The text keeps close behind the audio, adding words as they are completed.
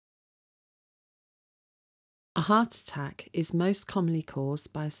A heart attack is most commonly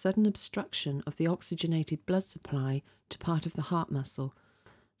caused by a sudden obstruction of the oxygenated blood supply to part of the heart muscle,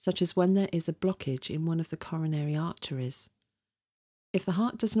 such as when there is a blockage in one of the coronary arteries. If the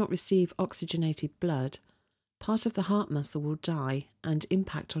heart does not receive oxygenated blood, part of the heart muscle will die and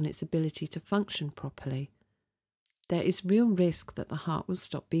impact on its ability to function properly. There is real risk that the heart will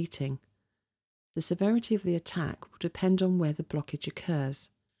stop beating. The severity of the attack will depend on where the blockage occurs.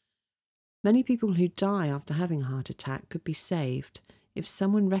 Many people who die after having a heart attack could be saved if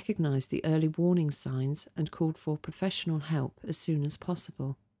someone recognised the early warning signs and called for professional help as soon as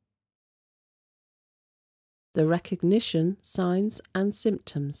possible. The recognition, signs and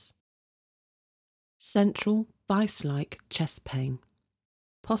symptoms. Central, vice-like chest pain.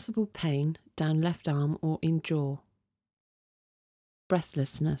 Possible pain down left arm or in jaw.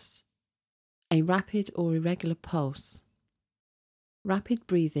 Breathlessness. A rapid or irregular pulse. Rapid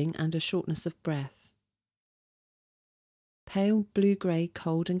breathing and a shortness of breath. Pale blue-grey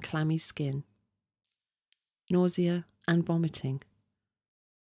cold and clammy skin. Nausea and vomiting.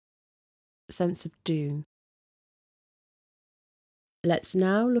 Sense of doom. Let's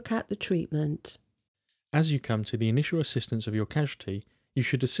now look at the treatment. As you come to the initial assistance of your casualty, you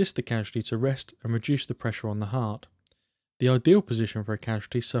should assist the casualty to rest and reduce the pressure on the heart. The ideal position for a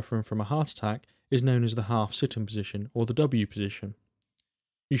casualty suffering from a heart attack is known as the half-sitting position or the W position.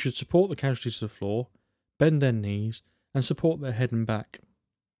 You should support the casualty to the floor, bend their knees and support their head and back.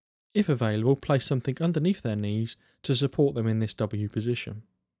 If available, place something underneath their knees to support them in this W position.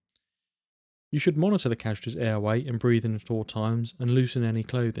 You should monitor the casualty's airway and breathing at all times and loosen any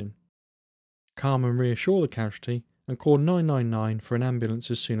clothing. Calm and reassure the casualty and call 999 for an ambulance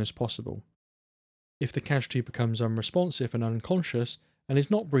as soon as possible. If the casualty becomes unresponsive and unconscious and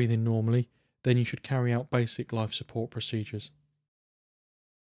is not breathing normally, then you should carry out basic life support procedures.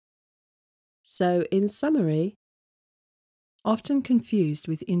 So, in summary, often confused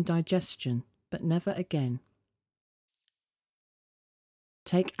with indigestion, but never again.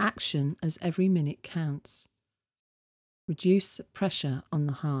 Take action as every minute counts. Reduce pressure on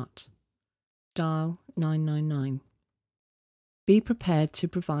the heart. Dial 999. Be prepared to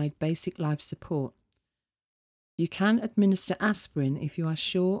provide basic life support. You can administer aspirin if you are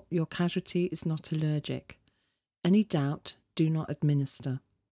sure your casualty is not allergic. Any doubt, do not administer.